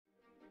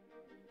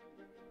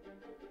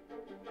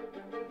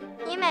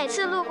每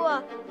次路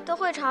过都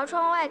会朝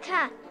窗外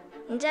看，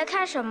你在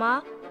看什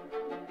么？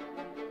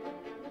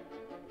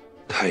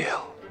太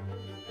阳。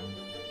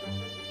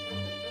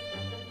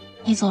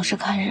你总是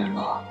看日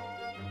落，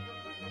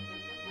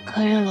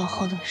可日落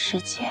后的世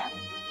界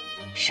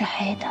是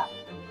黑的，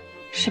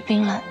是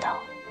冰冷的，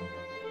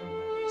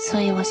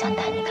所以我想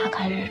带你看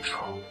看日出。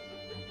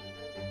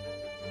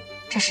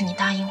这是你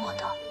答应我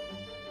的，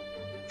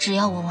只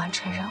要我完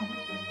成任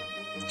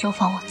务，就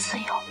放我自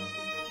由。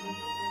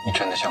你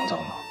真的想走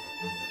吗？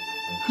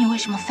你为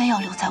什么非要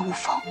留在雾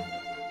峰？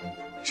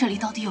这里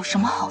到底有什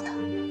么好的？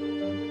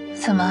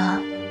怎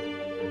么，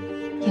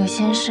有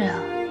心事啊？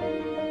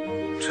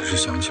只是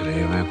想起了一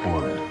位故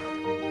人，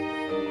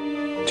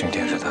今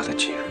天是他的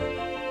忌日。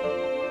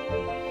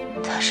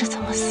他是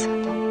怎么死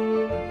的？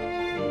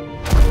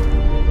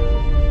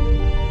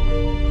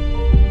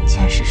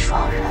前世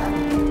双人，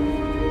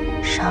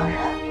伤人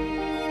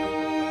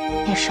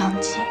也伤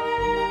己。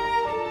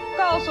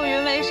告诉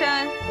云为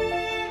山，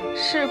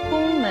是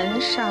宫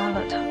门杀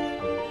了他。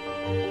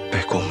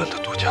被宫门的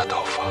独家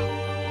刀法。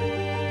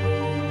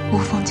雾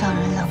峰将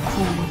人冷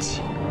酷无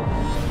情，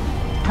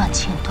断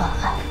情断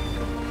爱。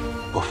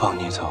我放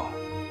你走，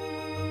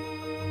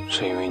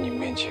是因为你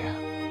面前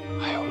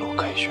还有路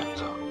可以选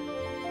择，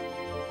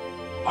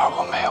而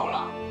我没有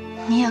了。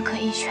你也可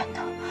以选的。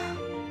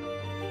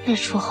日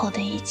出后的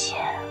一切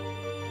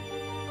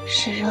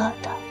是热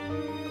的，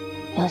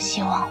有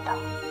希望的，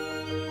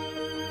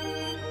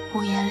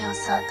五颜六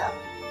色的，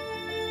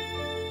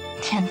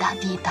天大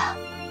地大。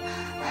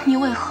你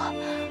为何？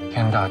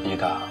天大地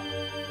大，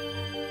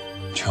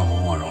却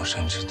无我容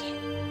身之地。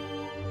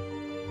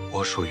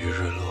我属于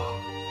日落，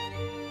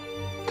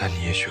但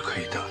你也许可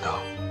以等到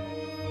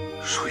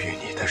属于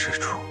你的日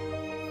出。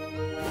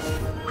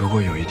如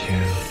果有一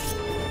天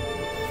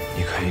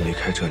你可以离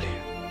开这里，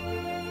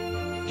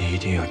你一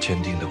定要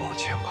坚定地往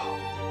前跑。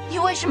你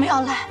为什么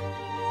要来？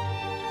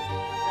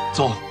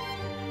走，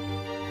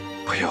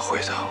不要回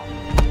头，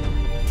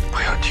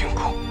不要停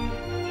步。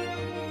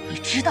你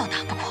知道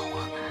打不过我。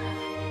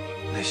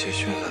那些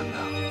绚烂的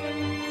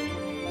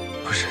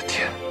不是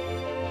天，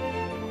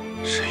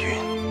是云，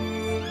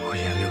五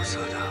颜六色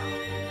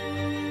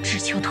的。只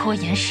求拖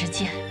延时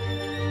间，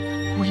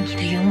为你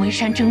的云为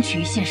山争取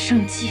一线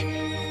生机。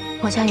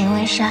我叫云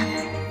为山，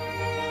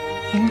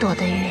云朵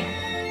的云，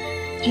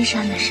衣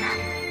衫的衫。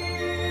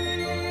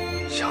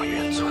像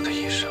云做的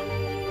一生，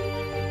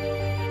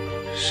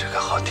是个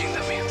好听的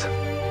名字。